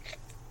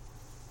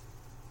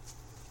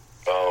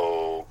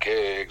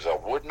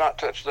not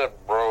touch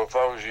that, bro, if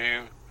I was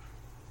you.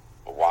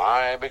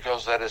 Why?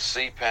 Because that is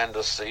sea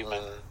panda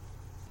semen.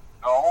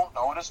 No,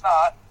 it is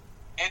not.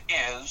 It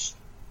is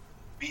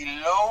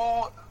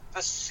below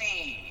the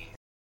sea.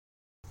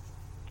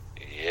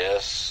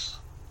 Yes,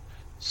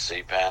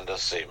 sea panda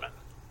semen.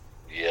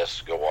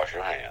 Yes, go wash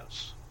your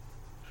hands.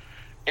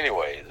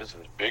 Anyway, this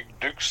is Big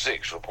Duke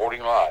 6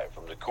 reporting live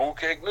from the Cool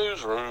Keg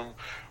newsroom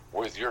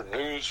with your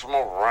news from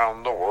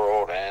around the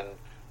world and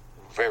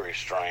very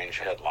strange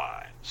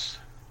headlines.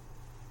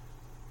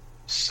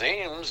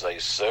 Seems a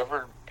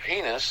severed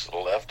penis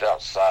left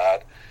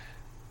outside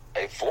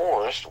a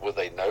florist with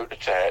a note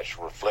attached,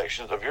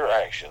 reflections of your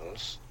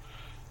actions.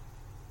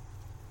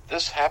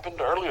 This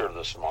happened earlier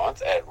this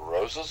month at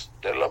Rosas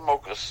de la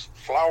Mocas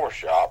flower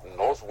shop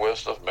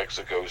northwest of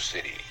Mexico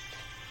City.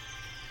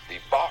 The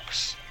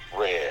box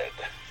read,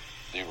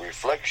 "The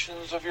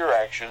reflections of your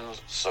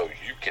actions so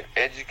you can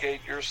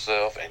educate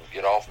yourself and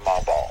get off my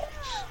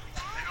balls."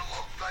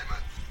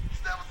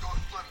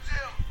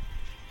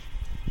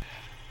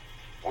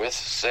 With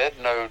said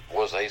note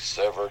was a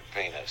severed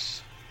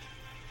penis.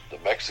 The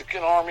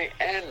Mexican Army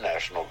and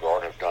National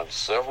Guard have done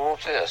several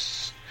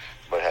tests,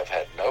 but have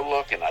had no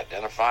luck in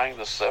identifying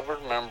the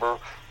severed member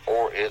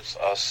or its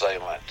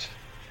assailant.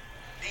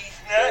 These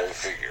nuts. Go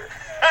figure.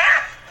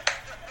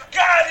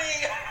 Got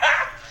him!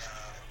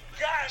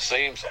 Got him!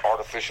 Seems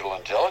artificial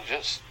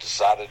intelligence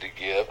decided to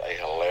give a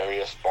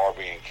hilarious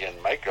Barbie and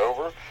Ken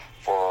makeover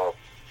for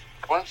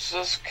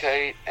Princess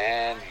Kate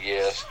and,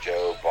 yes,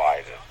 Joe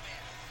Biden.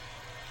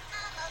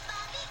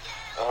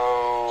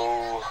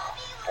 Oh,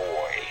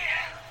 boy.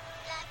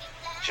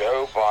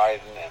 Joe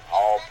Biden in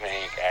all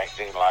pink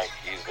acting like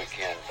he's the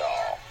Ken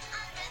doll.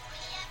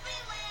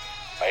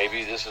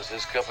 Maybe this is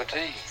his cup of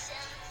tea.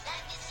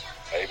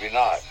 Maybe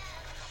not.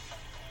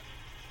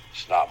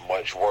 It's not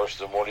much worse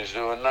than what he's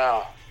doing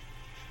now.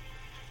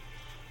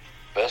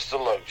 Best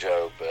of luck,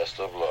 Joe. Best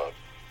of luck.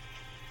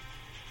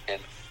 In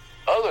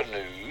other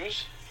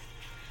news,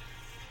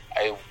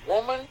 a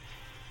woman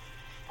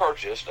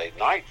purchased a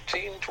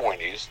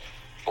 1920s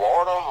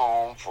Florida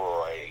home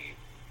for a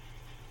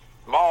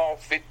small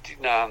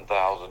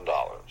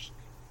 $59,000.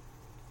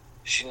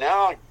 She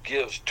now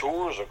gives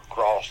tours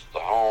across the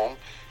home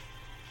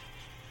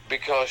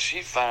because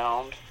she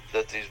found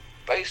that the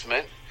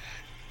basement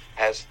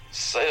has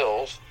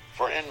cells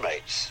for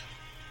inmates.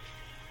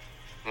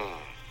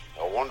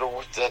 I wonder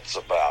what that's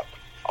about.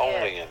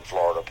 Only in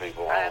Florida,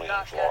 people. Only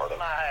in Florida. I'm not cutting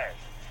my hair.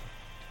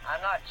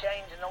 I'm not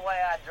changing the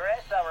way I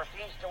dress. I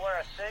refuse to wear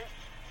a suit.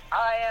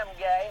 I am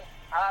gay.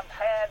 I've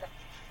had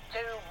 2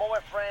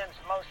 boyfriends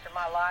most of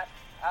my life.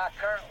 I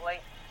currently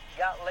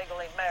got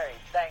legally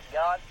married, thank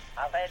God.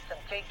 I've had some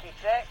kinky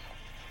sex.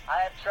 I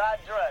have tried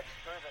drugs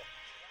through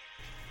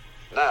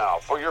the... Now,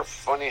 for your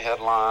funny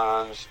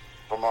headlines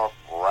from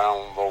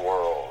around the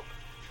world.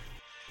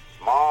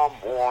 Mom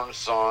warns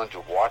son to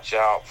watch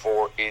out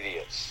for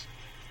idiots.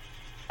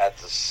 At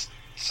the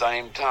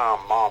same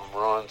time, mom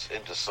runs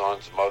into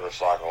son's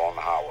motorcycle on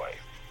the highway.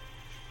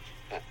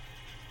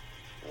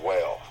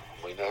 Well,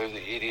 we know who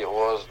the idiot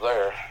was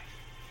there.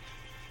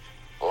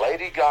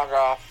 Lady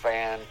Gaga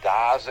fan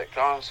dies at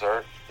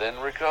concert, then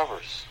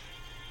recovers.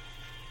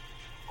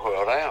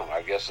 Well, damn,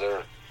 I guess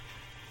there's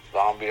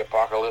zombie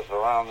apocalypse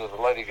around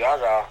the Lady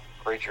Gaga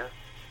creature.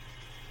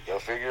 Go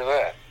figure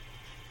that.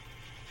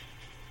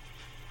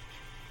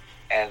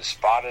 And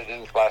spotted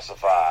in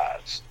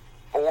classifieds.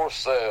 For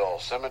sale,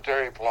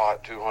 cemetery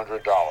plot,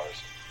 $200.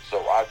 So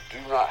I do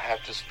not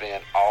have to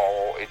spend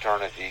all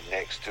eternity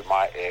next to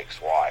my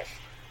ex-wife.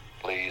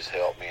 Please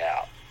help me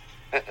out.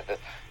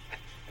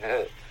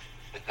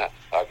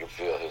 I can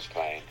feel his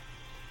pain.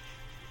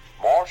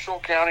 Marshall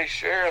County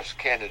Sheriff's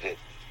candidate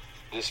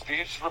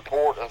disputes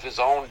report of his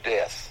own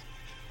death.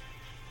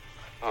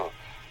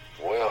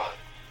 Well,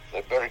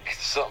 they better get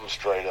something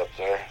straight up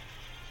there.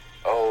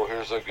 Oh,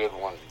 here's a good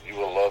one. You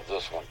will love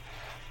this one.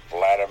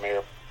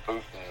 Vladimir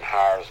Putin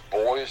hires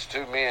boys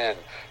to men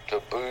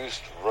to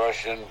boost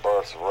Russian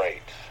birth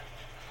rate.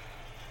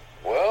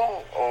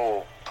 Well,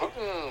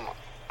 Putin,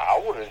 I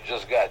would have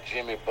just got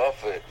Jimmy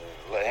Buffett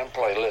and let him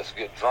play Let's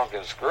Get Drunk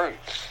and Screwed.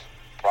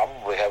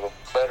 Probably have a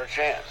better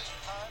chance.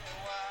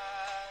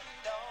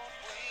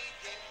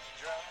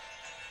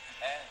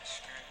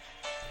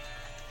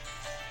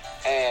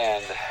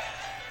 And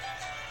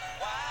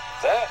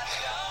that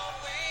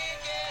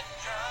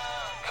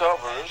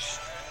covers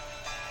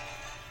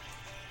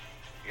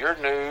your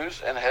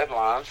news and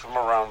headlines from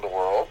around the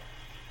world.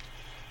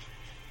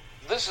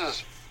 This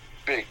is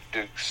Big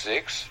Duke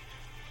 6,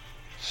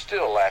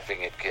 still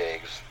laughing at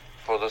kegs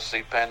for the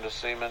Sea Panda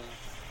semen.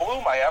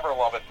 Blew my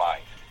ever-loving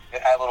mind.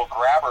 It had little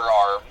grabber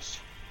arms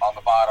on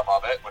the bottom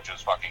of it, which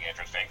is fucking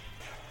interesting.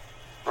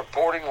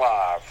 Reporting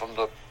live from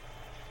the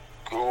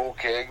Cool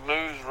Keg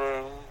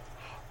newsroom.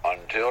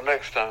 Until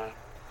next time.